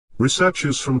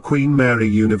researchers from Queen Mary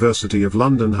University of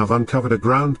London have uncovered a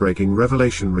groundbreaking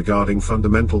revelation regarding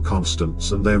fundamental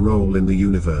constants and their role in the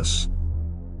universe.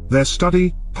 Their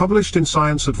study, published in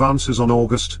Science Advances on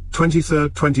August 23,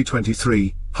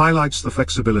 2023, highlights the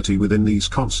flexibility within these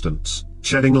constants,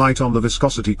 shedding light on the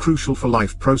viscosity crucial for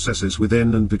life processes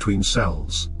within and between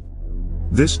cells.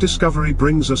 This discovery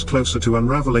brings us closer to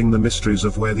unraveling the mysteries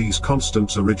of where these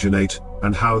constants originate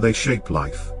and how they shape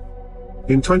life.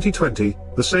 In 2020,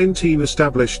 the same team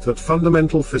established that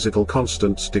fundamental physical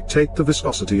constants dictate the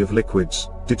viscosity of liquids,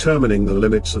 determining the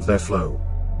limits of their flow.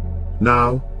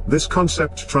 Now, this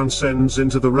concept transcends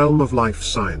into the realm of life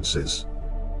sciences.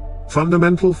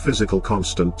 Fundamental physical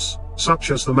constants, such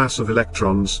as the mass of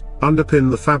electrons, underpin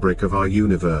the fabric of our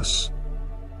universe.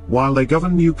 While they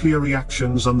govern nuclear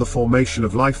reactions and the formation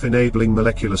of life-enabling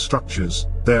molecular structures,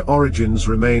 their origins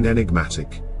remain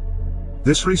enigmatic.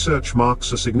 This research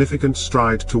marks a significant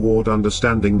stride toward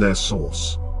understanding their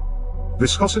source.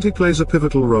 Viscosity plays a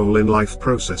pivotal role in life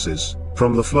processes,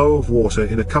 from the flow of water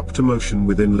in a cup to motion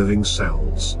within living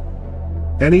cells.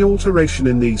 Any alteration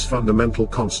in these fundamental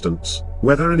constants,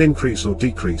 whether an increase or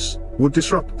decrease, would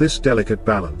disrupt this delicate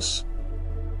balance.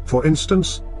 For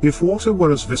instance, if water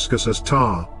were as viscous as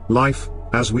tar, life,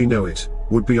 as we know it,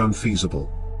 would be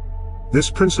unfeasible. This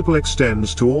principle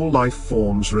extends to all life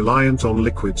forms reliant on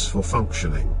liquids for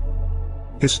functioning.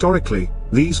 Historically,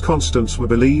 these constants were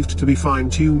believed to be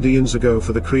fine-tuned eons ago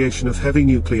for the creation of heavy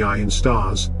nuclei in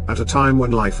stars, at a time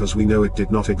when life as we know it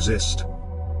did not exist.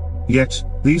 Yet,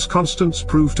 these constants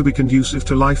prove to be conducive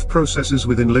to life processes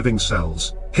within living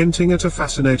cells, hinting at a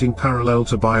fascinating parallel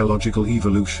to biological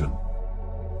evolution.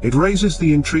 It raises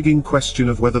the intriguing question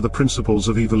of whether the principles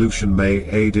of evolution may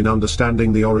aid in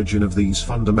understanding the origin of these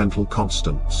fundamental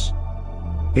constants.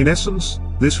 In essence,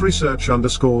 this research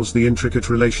underscores the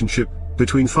intricate relationship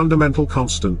between fundamental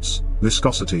constants,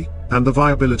 viscosity, and the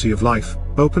viability of life,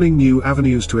 opening new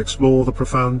avenues to explore the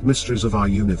profound mysteries of our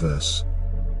universe.